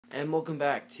And welcome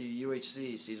back to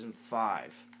UHC Season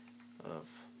 5 of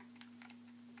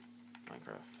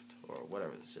Minecraft, or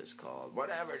whatever this is called.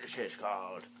 Whatever this is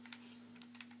called.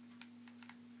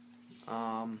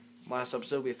 Last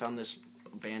episode we found this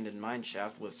abandoned mine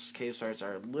shaft with cave starts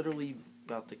are literally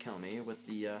about to kill me with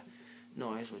the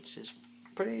noise, which is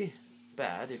pretty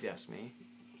bad if you ask me.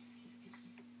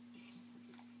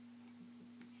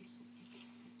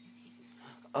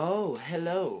 Oh,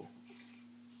 hello.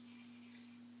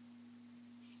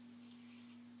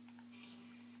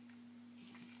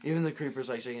 Even the creepers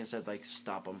like shaking his head like,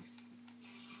 stop them.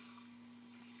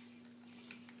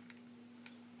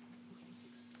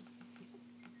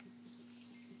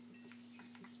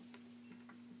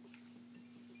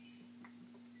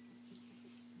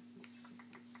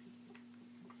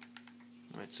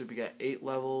 Alright, so we got 8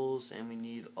 levels and we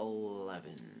need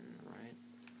 11, right?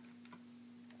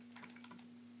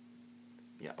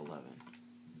 Yeah, 11.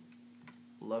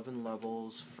 11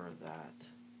 levels for that.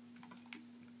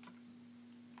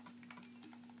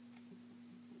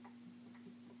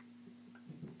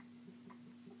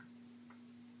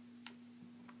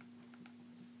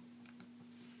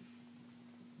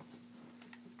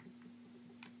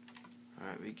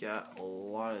 Alright, we got a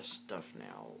lot of stuff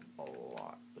now. A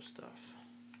lot of stuff.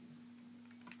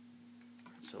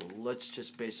 So let's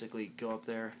just basically go up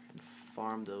there and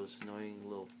farm those annoying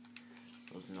little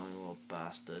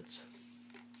bastards.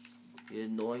 The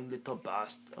annoying little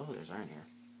bastard. Oh, there's iron here.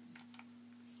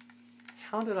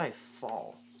 How did I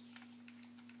fall?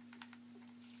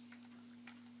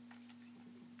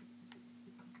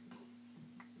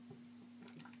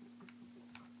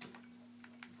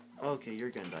 Okay,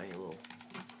 you're gonna die, you little.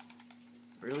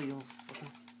 Really, you little fucking.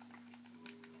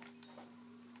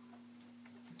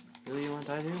 Really, you wanna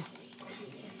die, dude?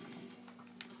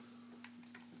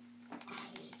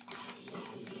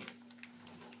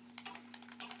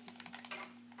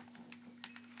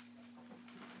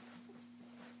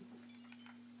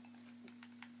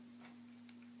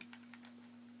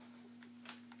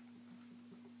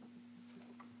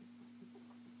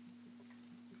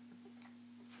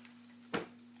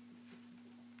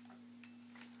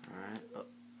 Alright,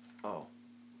 oh.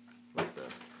 What the?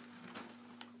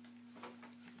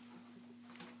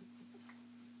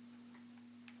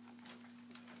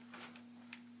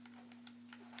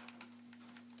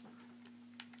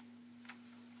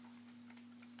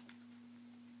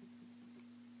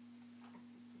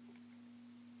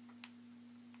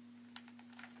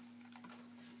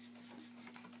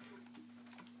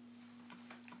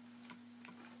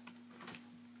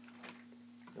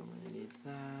 Don't really need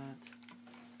that.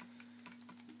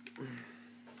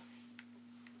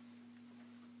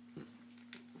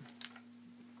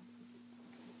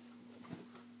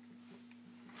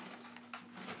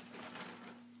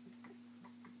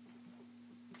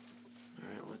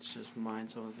 Alright, let's just mine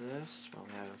some of this while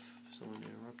we have someone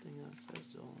interrupting us,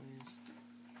 as always.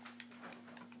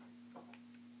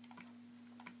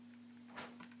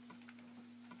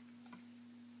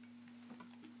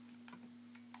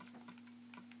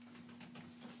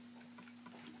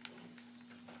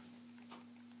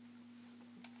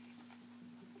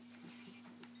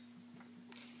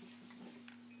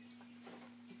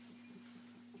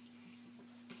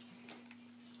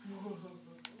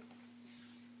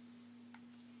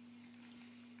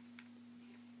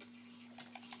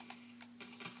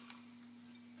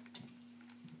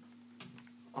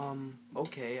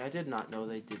 Okay, I did not know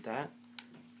they did that.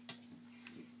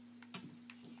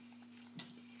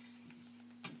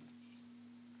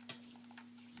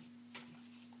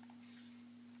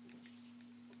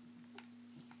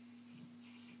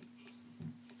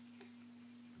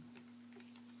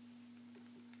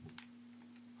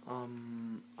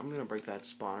 I'm gonna break that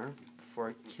spawner before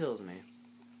it kills me.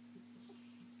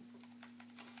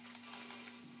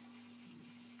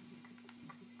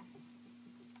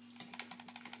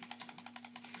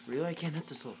 Really? I can't hit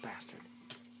this little bastard.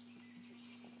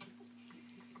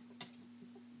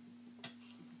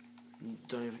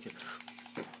 Don't even get.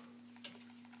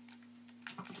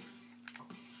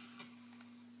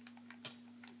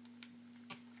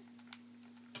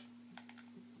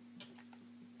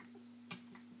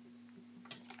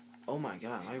 Oh my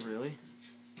god, am I really?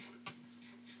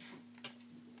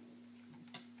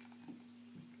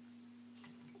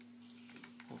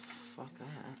 Well, fuck that.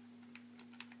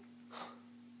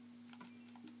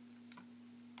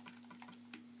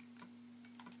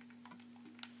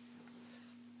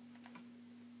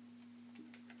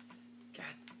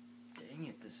 Dang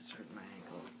it, this is hurting my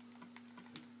ankle.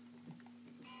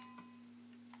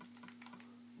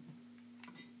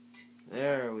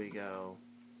 There we go.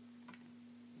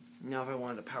 Now if I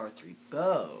wanted a power 3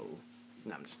 bow...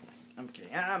 No, I'm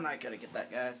kidding. I'm not gonna get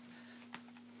that, guy.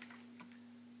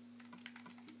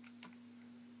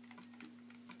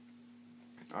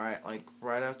 Alright, like,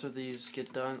 right after these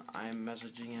get done, I'm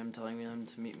messaging him, telling him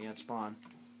to meet me at spawn.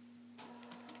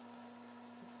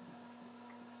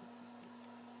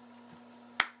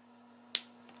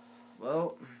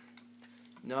 Well,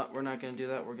 no, we're not going to do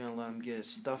that. We're going to let him get his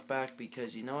stuff back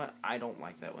because, you know what? I don't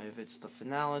like that one. If it's the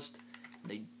finalist,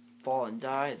 they fall and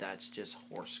die, that's just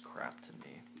horse crap to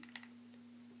me.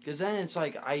 Because then it's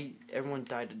like, everyone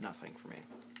died to nothing for me.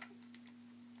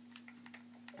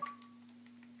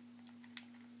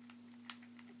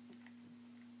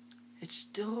 It's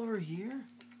still over here?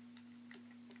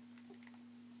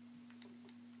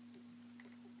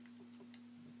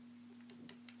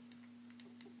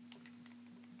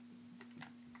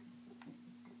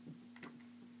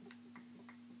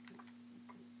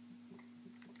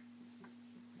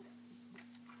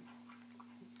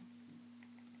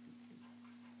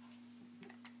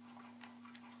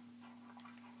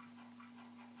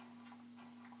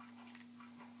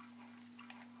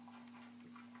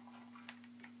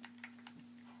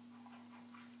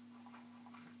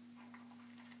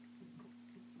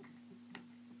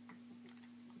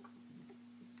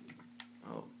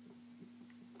 Oh.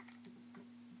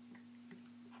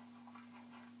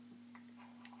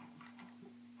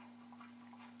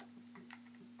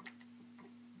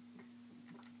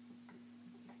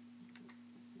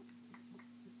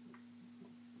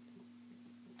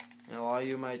 And a lot of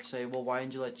you might say, well, why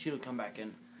didn't you let Cheeto come back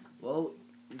in? Well,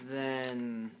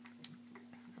 then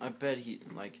I bet he,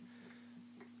 like,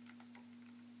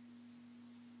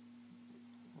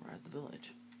 we're at the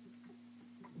village.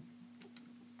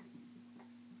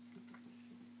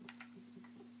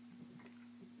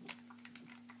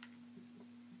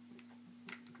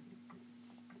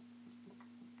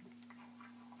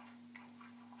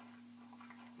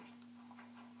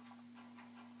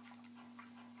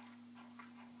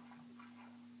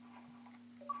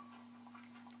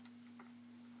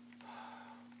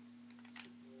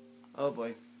 Oh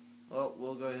boy. Well,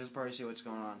 we'll go to his party, see what's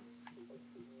going on.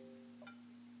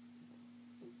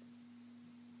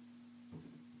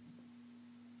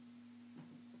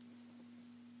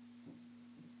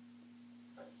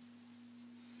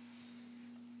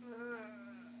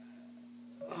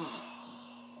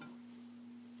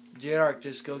 JR,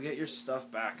 just go get your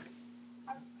stuff back.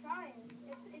 I'm trying.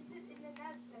 It's in the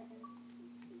net there.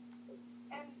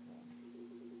 And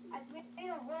I made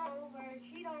a hole where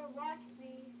Cheeto watched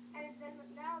me, and then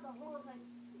now the hole is like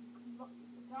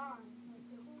gone. Like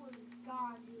the hole is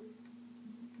gone,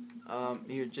 dude.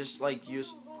 Here, just like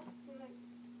use.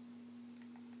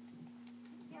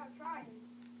 Yeah, I'm trying.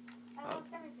 I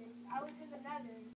lost everything. I was in the nether.